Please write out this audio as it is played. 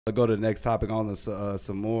Go to the next topic on this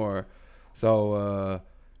some more. So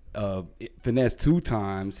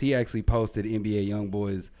Finesse2tymes, he actually posted NBA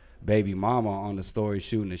YoungBoy's baby mama on the story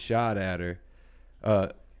shooting a shot at her.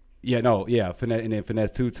 And then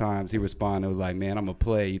Finesse2tymes, he responded, it was like, man, I'm a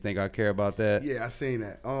play. You think I care about that? Yeah, I seen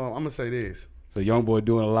that. I'm gonna say this. So YoungBoy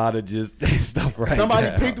doing a lot of just stuff right Somebody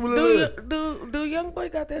now. picked with a Do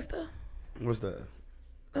YoungBoy got that stuff? What's that?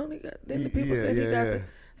 Don't he got? Then the people said he got yeah.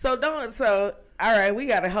 that. So all right, we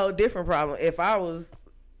got a whole different problem. If I was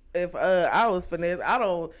Finesse, I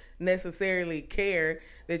don't necessarily care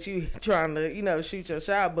that you trying to shoot your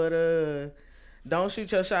shot, but don't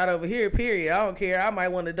shoot your shot over here. Period. I don't care. I might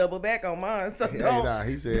want to double back on mine. So don't. Nah,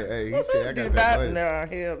 he said I got that money. Nah,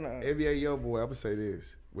 hell no. NBA YoungBoy, I'm gonna say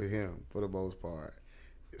this with him for the most part.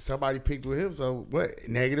 Somebody picked with him, so what?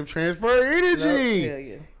 Negative transfer energy. Hell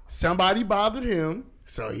yeah. Somebody bothered him,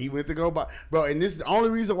 so he went to go buy. Bro, and this is the only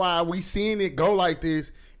reason why we seeing it go like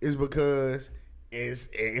this is because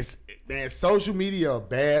man, social media a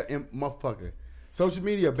bad motherfucker. Social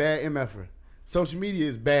media a bad MFer. Social media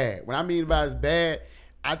is bad. What I mean by it's bad,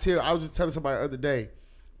 I was just telling somebody the other day,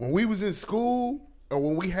 when we was in school or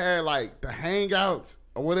when we had like the hangouts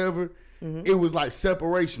or whatever, it was like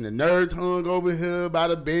separation. The nerds hung over here by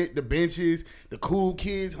the benches. The cool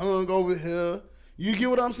kids hung over here. You get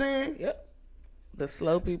what I'm saying? Yep. The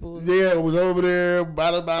slow people. Yeah, it was over there,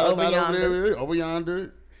 over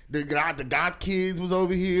yonder. The goth kids was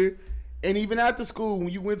over here. And even after school, when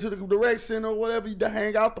you went to the rec center or whatever, you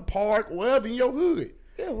hang out the park, whatever in your hood.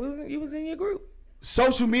 Yeah, you was in your group.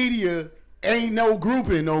 Social media ain't no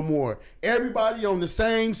grouping no more. Everybody on the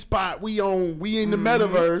same spot. We in the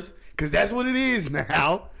metaverse, because that's what it is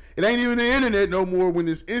now. It ain't even the internet no more when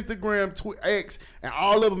it's Instagram, X, and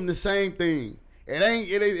all of them the same thing.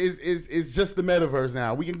 It's just the metaverse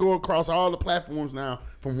now. We can go across all the platforms now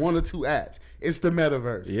from 1 or 2 apps. It's the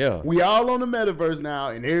metaverse. Yeah. We all on the metaverse now,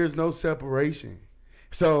 and there's no separation.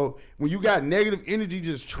 So when you got negative energy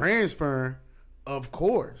just transferring, of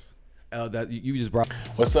course. That you just brought.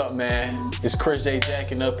 What's up, man? It's Chris J.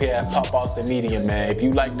 Jacking up here at Pop Austin Media, man. If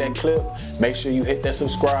you like that clip, make sure you hit that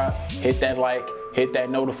subscribe, hit that like, hit that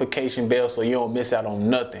notification bell so you don't miss out on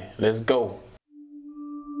nothing. Let's go.